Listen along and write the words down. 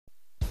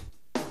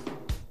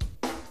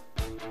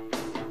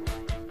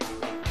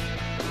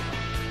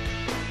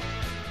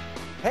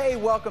Hey,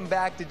 welcome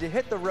back. Did you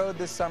hit the road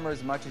this summer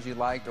as much as you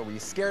liked, or were you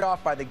scared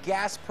off by the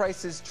gas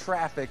prices,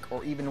 traffic,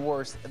 or even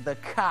worse, the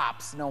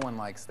cops? No one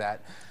likes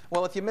that.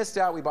 Well, if you missed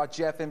out, we brought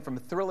Jeff in from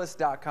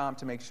Thrillist.com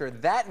to make sure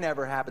that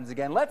never happens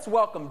again. Let's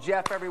welcome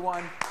Jeff,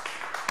 everyone.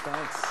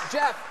 Thanks.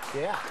 Jeff.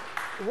 Yeah.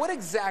 What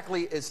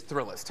exactly is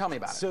Thrillist? Tell me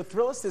about it. So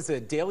Thrillist is a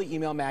daily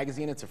email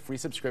magazine. It's a free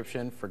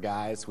subscription for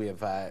guys. We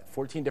have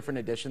 14 different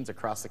editions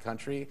across the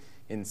country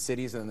in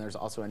cities, and then there's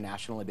also a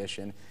national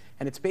edition.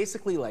 And it's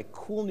basically like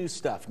cool new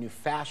stuff, new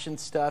fashion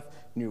stuff,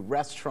 new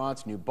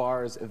restaurants, new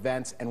bars,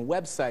 events, and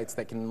websites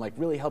that can like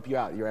really help you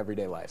out in your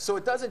everyday life. So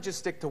it doesn't just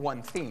stick to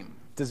one theme.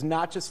 Does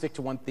not just stick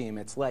to one theme.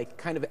 It's like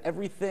kind of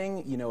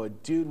everything, you know, a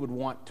dude would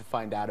want to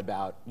find out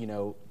about, you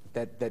know,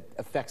 that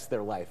affects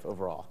their life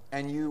overall.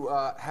 And you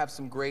have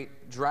some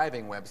great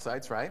driving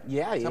websites, right?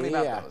 Yeah, Tell me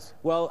about those.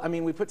 Well, I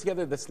mean, we put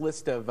together this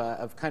list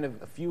of kind of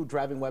a few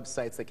driving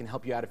websites that can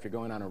help you out if you're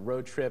going on a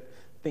road trip,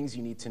 things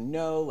you need to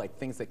know, like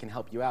things that can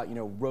help you out, you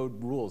know,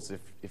 road rules,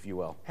 if you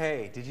will.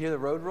 Hey, did you hear the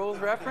road rules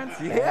reference?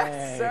 Hey.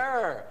 Yes,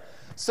 sir.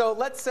 So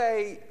let's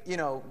say, you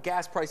know,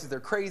 gas prices, they're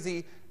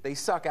crazy. They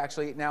suck,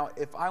 actually. Now,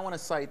 if I want a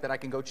site that I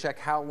can go check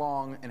how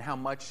long and how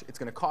much it's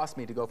going to cost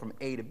me to go from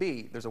A to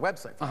B, there's a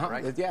website for that,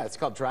 right? Yeah, it's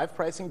called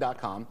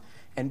drivepricing.com.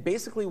 And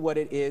basically what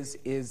it is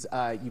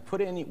you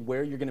put in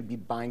where you're going to be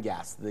buying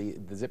gas, the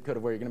zip code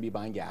of where you're going to be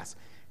buying gas,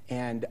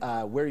 and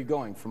where you're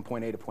going from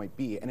point A to point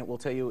B, and it will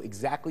tell you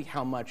exactly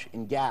how much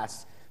in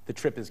gas the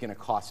trip is going to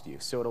cost you.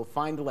 So it'll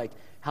find like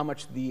how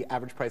much the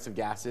average price of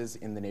gas is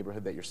in the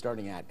neighborhood that you're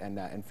starting at,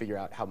 and figure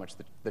out how much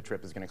the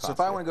trip is going to cost. So if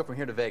I want to go from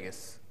here to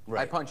Vegas,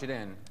 right, I punch it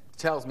in. It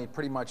tells me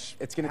pretty much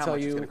it's going to tell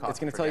you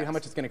how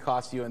much it's going to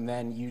cost you, and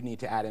then you need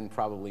to add in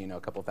probably, you know,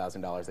 a couple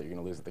 $1,000s that you're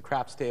going to lose at the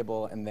craps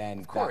table, and then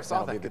of course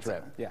that'll all be that the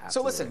trip. Yeah.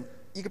 So listen,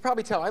 you could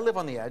probably tell I live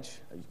on the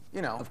edge.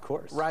 You know, of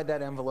course, ride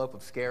that envelope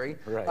of scary.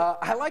 Right.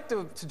 I like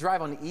to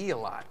drive on E a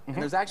lot. And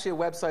there's actually a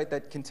website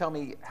that can tell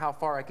me how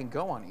far I can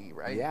go on E,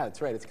 right? Yeah,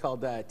 that's right. It's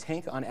called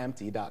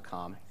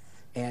tankonempty.com.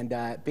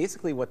 And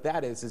basically what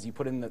that is you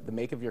put in the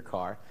make of your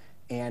car,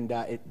 and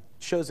it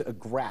shows a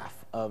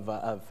graph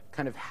of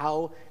kind of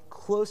how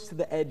close to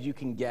the edge you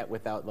can get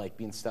without like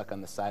being stuck on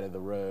the side of the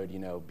road, you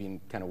know,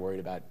 being kind of worried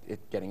about it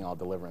getting all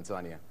deliverance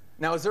on you.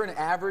 Now, is there an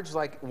average,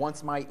 like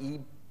once my E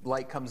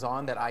light comes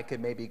on, that I could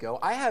maybe go?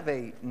 I have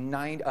a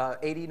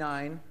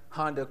 89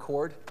 Honda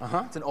Accord.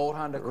 It's an old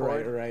Honda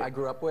Accord I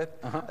grew up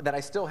with that I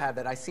still have,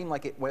 that I seem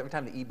like it, every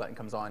time the E button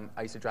comes on,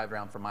 I used to drive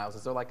around for miles.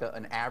 Is there like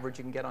an average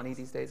you can get on E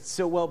these days?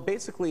 So, well,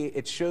 basically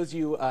it shows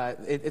you,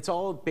 it's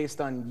all based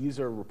on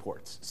user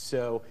reports.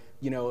 So,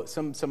 you know,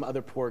 some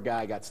other poor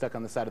guy got stuck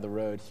on the side of the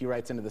road. He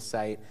writes into the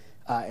site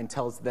and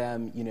tells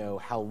them, you know,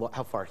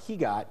 how far he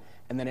got,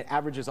 and then it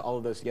averages all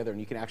of those together, and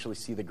you can actually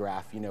see the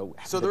graph, you know.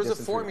 So there's a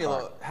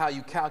formula how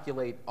you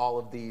calculate all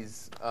of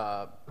these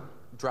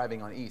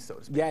driving on E, so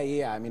to speak.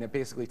 Yeah. I mean, it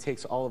basically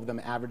takes all of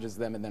them, averages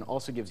them, and then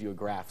also gives you a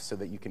graph so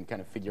that you can kind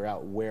of figure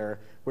out where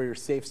your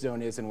safe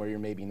zone is and where your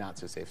maybe not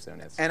so safe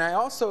zone is. And I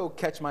also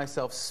catch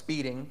myself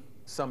speeding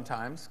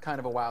sometimes, kind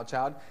of a wild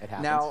child. It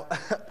happens. Now,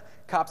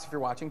 cops, if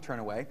you're watching, turn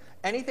away.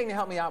 Anything to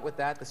help me out with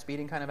that, the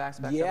speeding kind of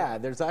aspect? Yeah,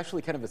 there's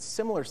actually kind of a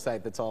similar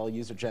site that's all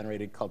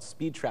user-generated called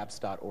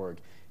speedtraps.org.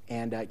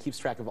 And it keeps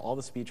track of all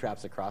the speed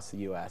traps across the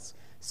U.S.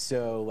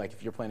 So, like,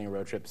 if you're planning a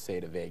road trip, say,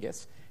 to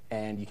Vegas,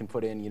 and you can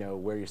put in, you know,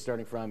 where you're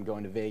starting from,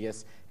 going to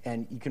Vegas,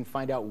 and you can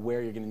find out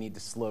where you're going to need to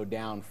slow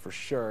down for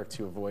sure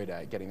to avoid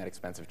getting that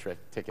expensive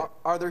ticket.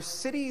 Are there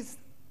cities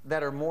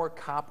that are more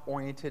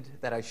cop-oriented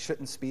that I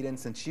shouldn't speed in,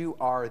 since you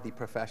are the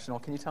professional?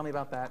 Can you tell me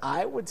about that?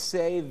 I would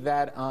say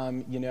that,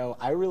 you know,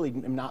 I really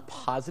am not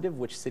positive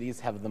which cities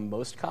have the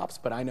most cops,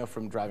 but I know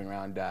from driving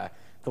around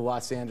the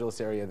Los Angeles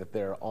area that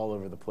they're all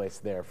over the place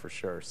there for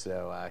sure,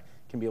 so it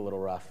can be a little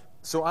rough.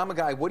 So I'm a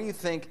guy, what do you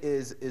think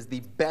is the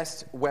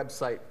best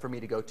website for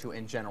me to go to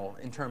in general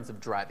in terms of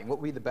driving? What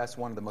would be the best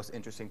one, the most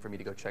interesting for me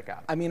to go check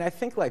out? I mean, I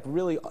think like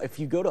really, if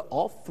you go to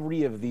all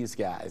three of these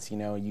guys, you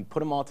know, you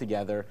put them all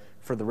together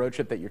for the road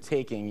trip that you're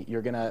taking,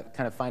 you're going to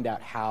kind of find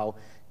out how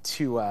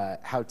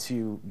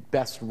to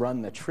best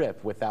run the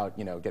trip without,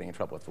 you know, getting in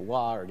trouble with the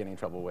law or getting in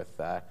trouble with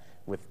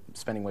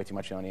spending way too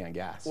much money on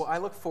gas. Well, I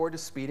look forward to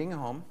speeding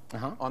home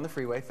on the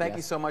freeway. Thank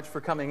you so much for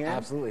coming in.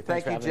 Absolutely.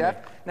 Thank you,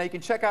 Jeff. Now, you can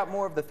check out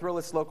more of the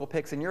Thrillist local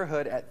picks in your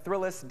hood at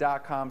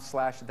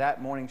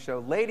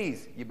Thrillist.com/thatmorningshow.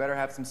 Ladies, you better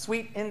have some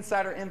sweet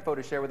insider info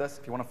to share with us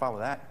if you want to follow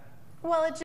that. Well,